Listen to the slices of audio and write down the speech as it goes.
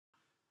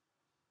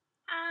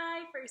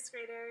first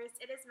graders.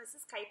 It is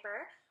Mrs.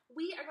 Kuiper.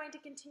 We are going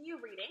to continue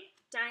reading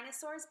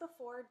Dinosaurs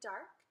Before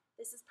Dark.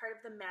 This is part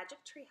of the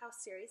Magic Treehouse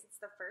series. It's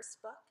the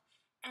first book,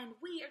 and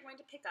we are going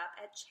to pick up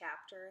at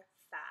Chapter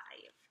 5.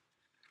 Here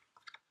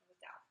we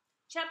go.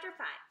 Chapter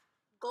 5,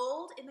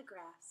 Gold in the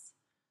Grass.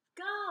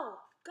 Go,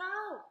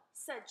 go,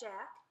 said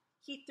Jack.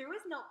 He threw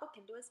his notebook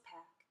into his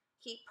pack.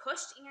 He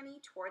pushed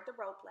Annie toward the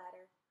rope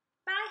ladder.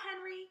 Bye,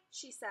 Henry,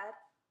 she said.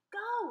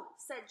 Go,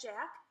 said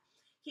Jack.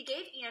 He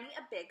gave Annie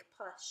a big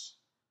push.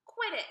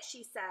 Quit it,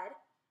 she said,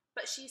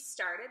 but she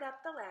started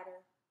up the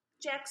ladder.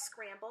 Jack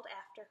scrambled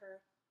after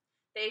her.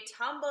 They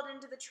tumbled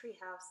into the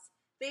treehouse.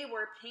 They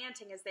were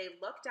panting as they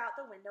looked out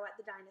the window at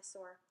the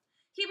dinosaur.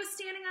 He was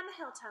standing on the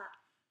hilltop,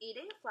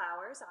 eating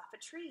flowers off a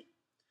tree.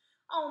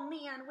 Oh,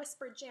 man,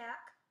 whispered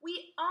Jack.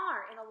 We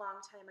are in a long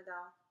time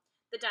ago.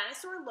 The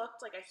dinosaur looked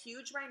like a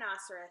huge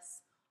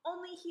rhinoceros,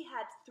 only he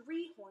had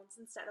 3 horns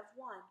instead of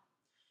 1.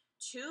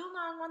 2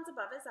 long ones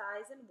above his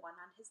eyes and 1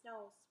 on his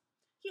nose.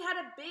 He had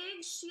a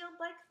big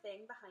shield-like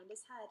thing behind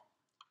his head.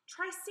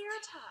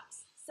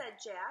 Triceratops,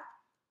 said Jack.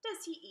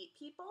 Does he eat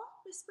people?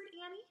 Whispered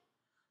Annie.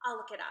 I'll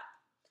look it up.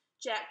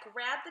 Jack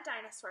grabbed the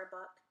dinosaur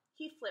book.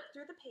 He flipped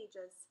through the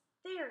pages.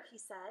 There, he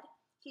said.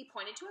 He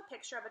pointed to a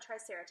picture of a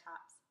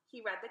triceratops.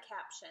 He read the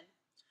caption.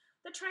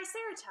 The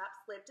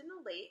triceratops lived in the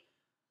late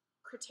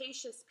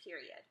Cretaceous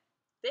period.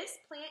 This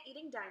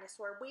plant-eating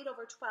dinosaur weighed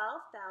over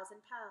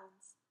 12,000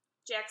 pounds.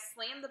 Jack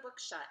slammed the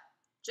book shut.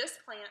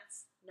 Just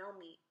plants, no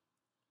meat.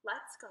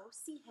 Let's go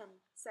see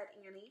him, said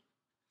Annie.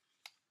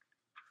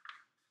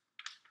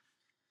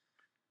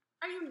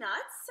 Are you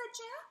nuts? Said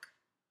Jack.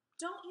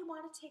 Don't you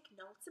want to take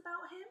notes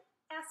about him?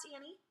 Asked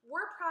Annie.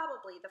 We're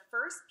probably the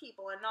first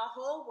people in the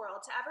whole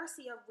world to ever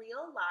see a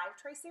real live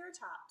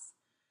triceratops.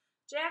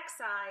 Jack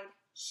sighed.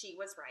 She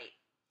was right.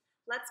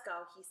 Let's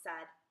go, he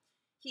said.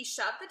 He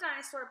shoved the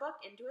dinosaur book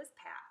into his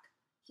pack.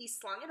 He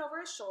slung it over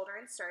his shoulder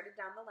and started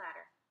down the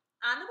ladder.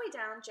 On the way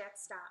down, Jack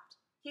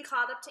stopped. He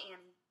called up to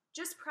Annie.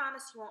 Just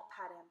promise you won't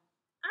pet him.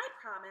 I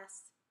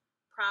promise.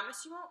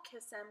 Promise you won't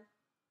kiss him.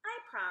 I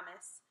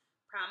promise.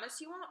 Promise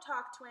you won't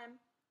talk to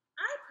him.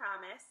 I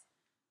promise.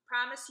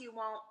 Promise you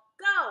won't.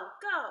 Go,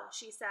 go,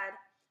 she said.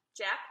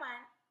 Jack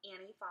went.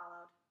 Annie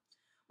followed.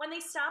 When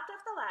they stopped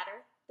off the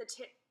ladder, the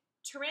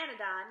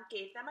pteranodon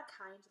gave them a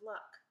kind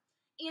look.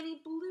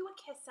 Annie blew a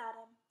kiss at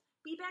him.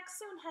 Be back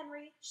soon,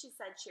 Henry, she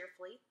said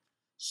cheerfully.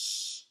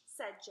 Shh,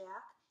 said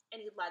Jack, and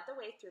he led the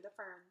way through the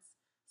ferns,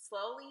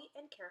 slowly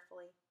and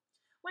carefully.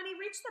 When he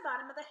reached the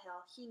bottom of the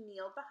hill, he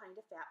kneeled behind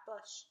a fat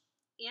bush.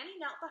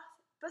 Annie knelt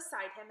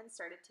beside him and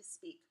started to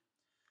speak.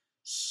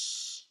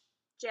 Shh!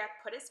 Jack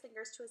put his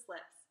fingers to his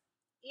lips.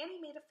 Annie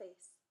made a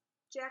face.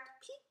 Jack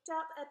peeked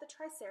up at the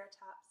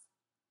triceratops.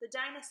 The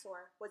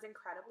dinosaur was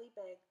incredibly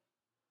big,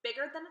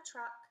 bigger than a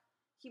truck.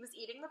 He was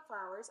eating the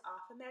flowers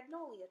off a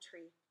magnolia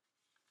tree.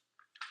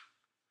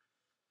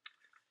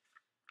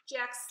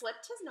 Jack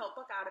slipped his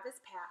notebook out of his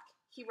pack.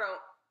 He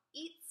wrote,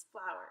 Eats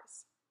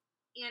flowers.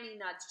 Annie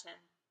nudged him.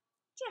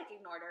 Jack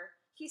ignored her.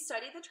 He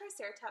studied the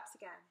triceratops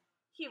again.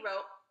 He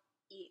wrote,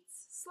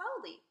 Eats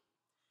slowly.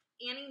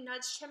 Annie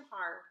nudged him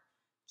hard.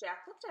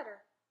 Jack looked at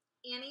her.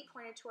 Annie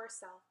pointed to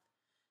herself.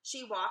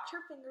 She walked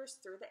her fingers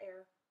through the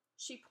air.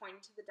 She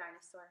pointed to the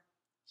dinosaur.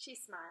 She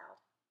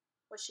smiled.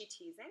 Was she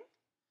teasing?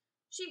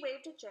 She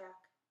waved at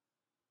Jack.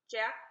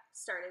 Jack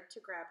started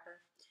to grab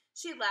her.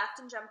 She laughed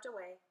and jumped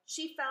away.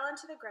 She fell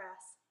into the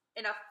grass,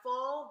 in a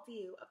full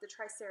view of the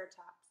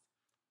triceratops.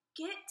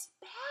 Get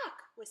back,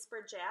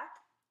 whispered Jack.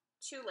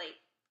 Too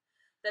late.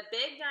 The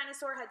big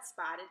dinosaur had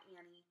spotted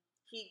Annie.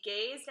 He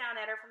gazed down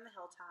at her from the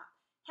hilltop.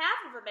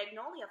 Half of a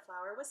magnolia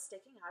flower was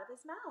sticking out of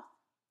his mouth.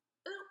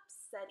 Oops,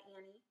 said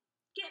Annie.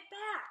 Get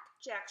back,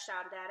 Jack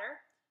shouted at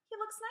her.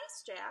 He looks nice,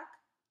 Jack.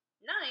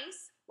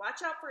 Nice? Watch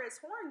out for his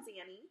horns,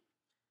 Annie.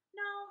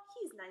 No,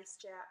 he's nice,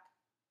 Jack.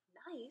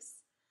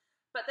 Nice?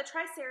 But the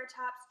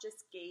triceratops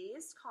just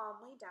gazed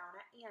calmly down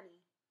at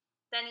Annie.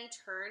 Then he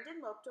turned and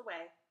looked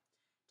away,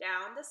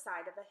 down the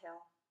side of a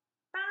hill.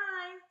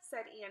 Bye,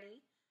 said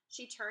Annie.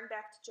 She turned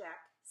back to Jack.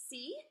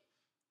 See?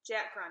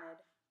 Jack grunted,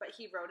 but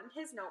he wrote in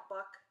his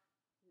notebook,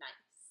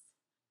 Nice.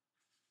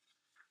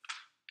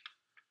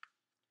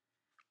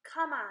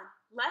 Come on,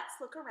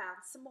 let's look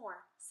around some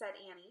more, said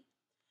Annie.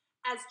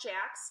 As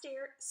Jack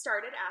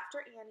started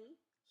after Annie,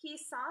 he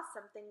saw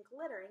something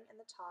glittering in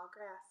the tall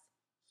grass.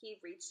 He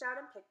reached out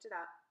and picked it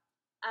up.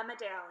 A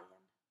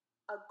medallion.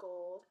 A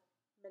gold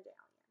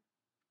medallion.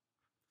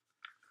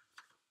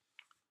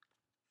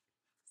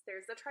 So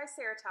there's the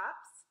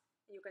triceratops.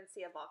 You can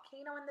see a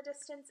volcano in the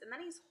distance, and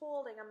then he's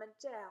holding a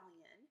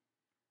medallion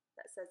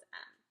that says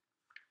M.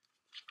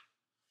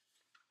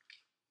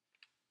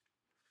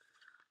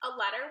 A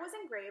letter was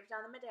engraved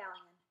on the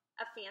medallion,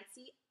 a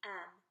fancy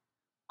M.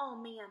 Oh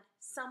man,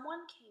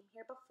 someone came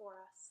here before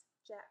us,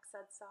 Jack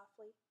said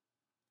softly.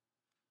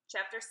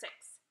 Chapter 6.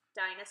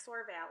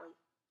 Dinosaur Valley.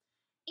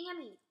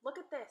 Annie, look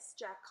at this,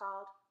 Jack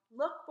called.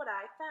 Look what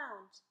I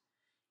found.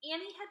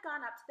 Annie had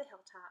gone up to the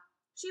hilltop.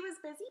 She was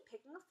busy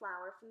picking a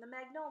flower from the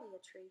magnolia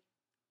tree.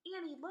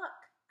 Annie, look,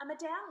 a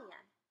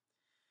medallion.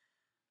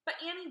 But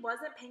But Annie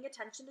wasn't paying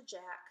attention to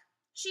Jack.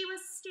 She was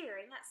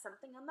staring at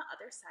something on the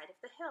other side of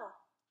the hill.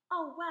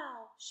 "Oh,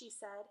 wow," she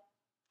said.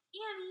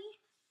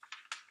 "Annie."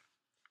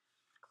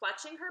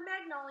 Clutching her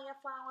magnolia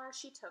flower,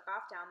 she took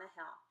off down the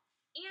hill.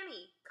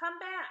 "Annie, come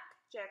back,"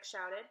 Jack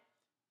shouted.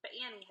 But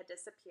Annie had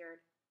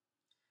disappeared.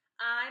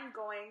 "I'm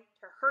going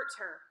to hurt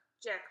her,"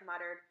 Jack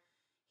muttered.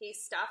 He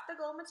stuffed the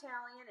gold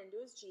medallion into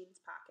his jeans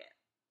pocket.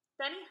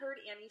 Then he heard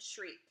Annie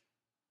shriek.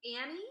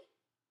 "Annie?"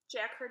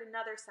 Jack heard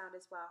another sound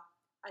as well,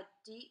 a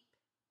deep,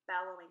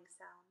 bellowing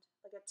sound,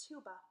 like a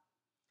tuba.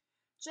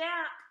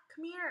 "Jack,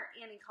 come here,"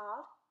 Annie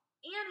called.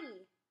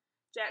 "Annie!"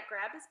 Jack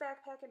grabbed his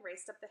backpack and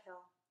raced up the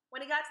hill.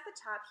 When he got to the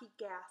top, he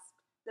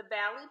gasped. The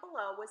valley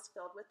below was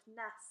filled with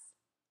nests,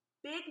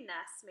 big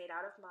nests made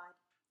out of mud,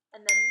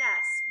 and the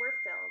nests were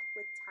filled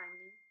with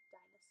tiny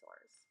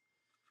dinosaurs.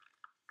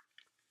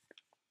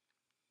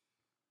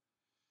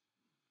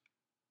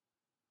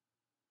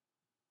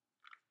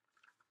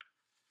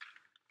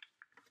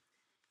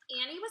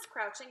 Annie was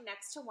crouching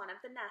next to one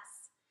of the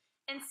nests,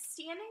 and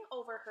standing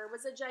over her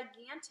was a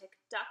gigantic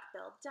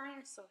duck-billed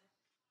dinosaur.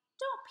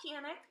 "Don't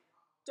panic.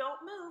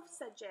 Don't move,"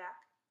 said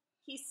Jack.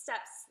 He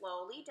stepped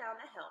slowly down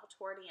the hill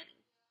toward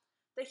Annie.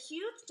 The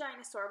huge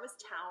dinosaur was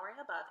towering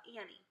above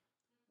Annie,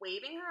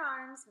 waving her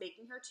arms,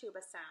 making her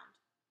tuba sound.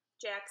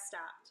 Jack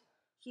stopped.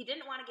 He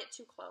didn't want to get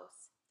too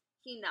close.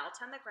 He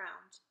knelt on the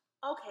ground.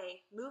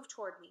 "Okay, move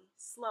toward me,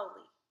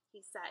 slowly,"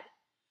 he said.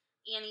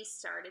 Annie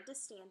started to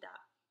stand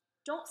up.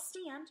 "Don't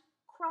stand,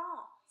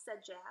 crawl,"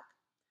 said Jack.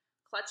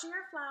 Clutching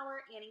her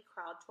flower, Annie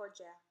crawled toward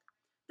Jack.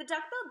 The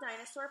duck-billed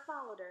dinosaur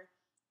followed her.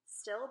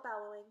 Still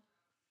bellowing,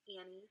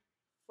 Annie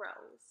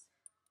froze.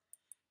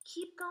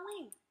 "Keep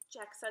going,"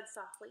 Jack said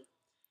softly.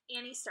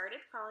 Annie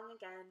started crawling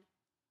again.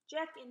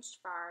 Jack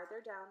inched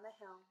farther down the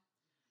hill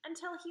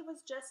until he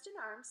was just an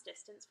arm's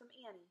distance from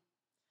Annie.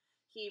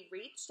 He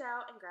reached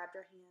out and grabbed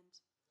her hand.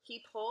 He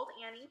pulled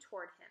Annie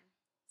toward him.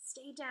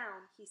 "Stay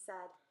down," he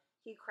said.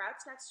 He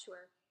crouched next to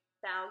her.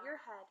 "Bow your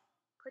head.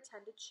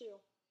 Pretend to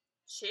chew."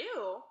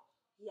 "Chew?"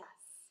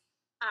 "Yes.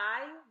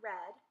 I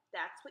read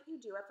that's what you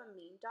do if a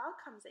mean dog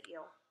comes at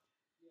you."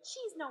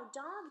 "She's no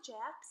dog,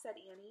 Jack," said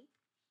Annie.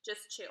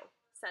 "Just chew,"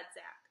 said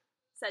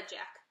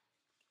Jack.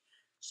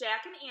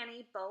 Jack and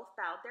Annie both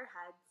bowed their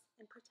heads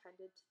and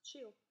pretended to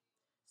chew.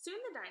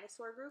 Soon the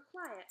dinosaur grew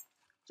quiet.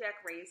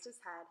 Jack raised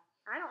his head.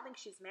 "I don't think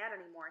she's mad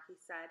anymore," he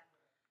said.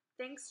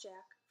 "Thanks,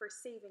 Jack, for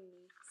saving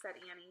me," said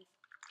Annie.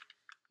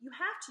 "You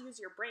have to use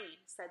your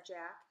brain," said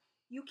Jack.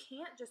 "You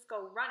can't just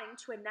go running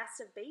to a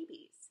nest of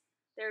babies.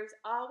 There's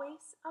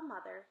always a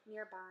mother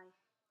nearby."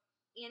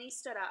 Annie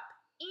stood up.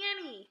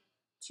 "Annie!"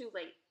 Too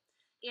late.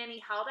 Annie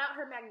held out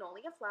her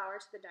magnolia flower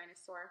to the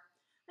dinosaur.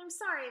 "I'm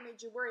sorry I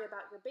made you worry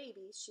about your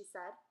babies," she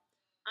said.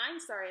 "I'm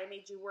sorry I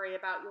made you worry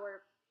about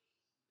your..."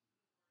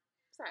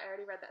 Sorry, I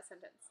already read that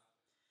sentence.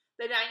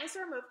 The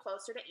dinosaur moved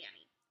closer to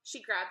Annie.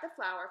 She grabbed the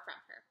flower from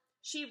her.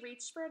 She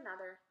reached for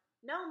another.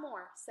 "No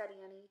more," said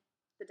Annie.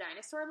 The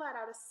dinosaur let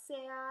out a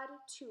sad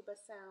tuba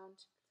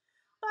sound.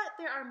 "But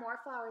there are more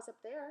flowers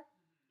up there,"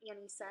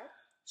 Annie said.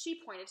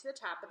 She pointed to the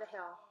top of the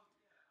hill.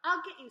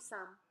 "I'll get you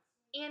some."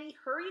 Annie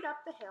hurried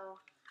up the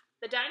hill.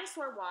 The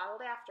dinosaur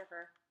waddled after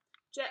her.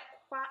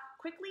 Jack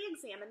quickly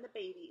examined the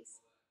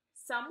babies.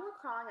 Some were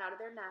crawling out of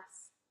their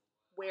nests.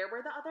 Where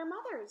were the other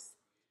mothers?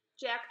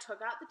 Jack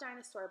took out the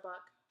dinosaur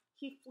book.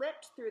 He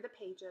flipped through the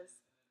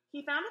pages.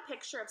 He found a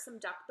picture of some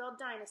duck-billed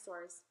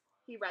dinosaurs.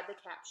 He read the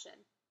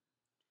caption.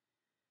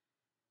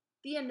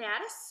 "The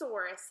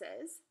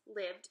Dinosaurs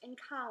lived in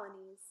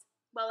colonies.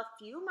 While a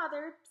few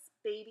mothers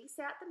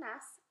babysat the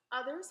nests,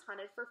 others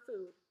hunted for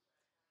food.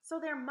 So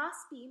there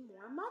must be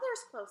more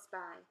mothers close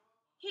by."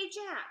 "Hey,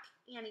 Jack,"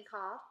 Annie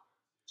called.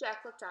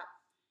 Jack looked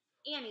up.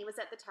 Annie was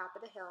at the top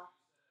of the hill,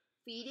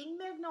 feeding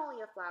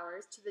magnolia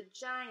flowers to the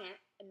giant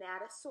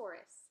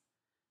Dinosaurs.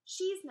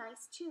 "She's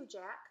nice too,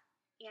 Jack,"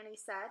 Annie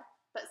said,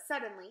 but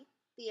suddenly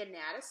the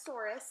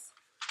Dinosaurs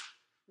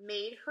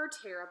made her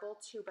terrible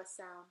tuba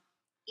sound.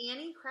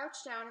 Annie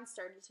crouched down and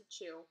started to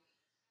chew.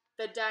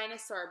 The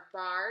dinosaur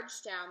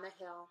barged down the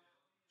hill.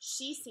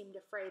 She seemed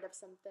afraid of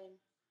something.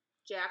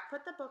 Jack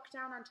put the book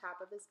down on top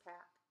of his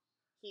pack.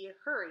 He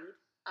hurried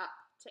up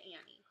to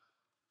Annie.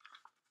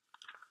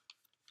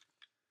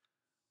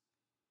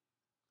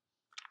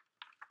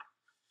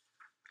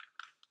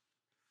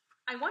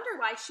 "I wonder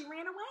why she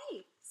ran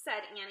away,"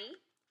 said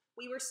Annie.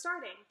 "We were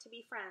starting to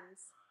be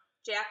friends."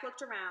 Jack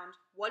looked around.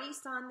 What he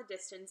saw in the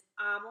distance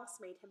almost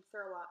made him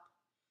throw up.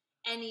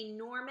 An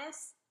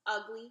enormous,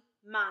 ugly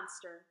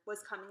monster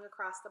was coming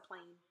across the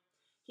plain.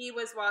 He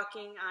was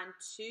walking on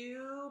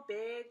two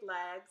big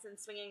legs and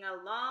swinging a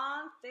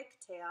long, thick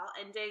tail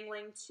and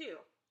dangling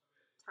two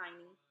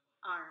tiny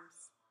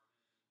arms.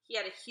 He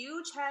had a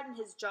huge head and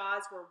his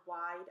jaws were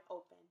wide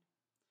open.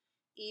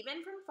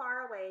 Even from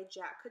far away,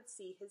 Jack could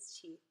see his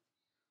teeth,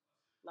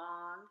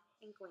 long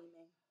and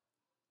gleaming.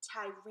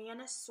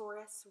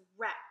 "Tyrannosaurus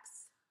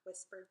Rex,"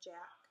 whispered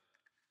Jack.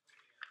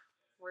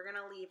 We're going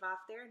to leave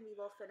off there and we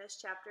will finish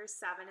chapters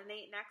 7 and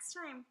 8 next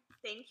time.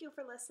 Thank you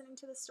for listening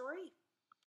to the story.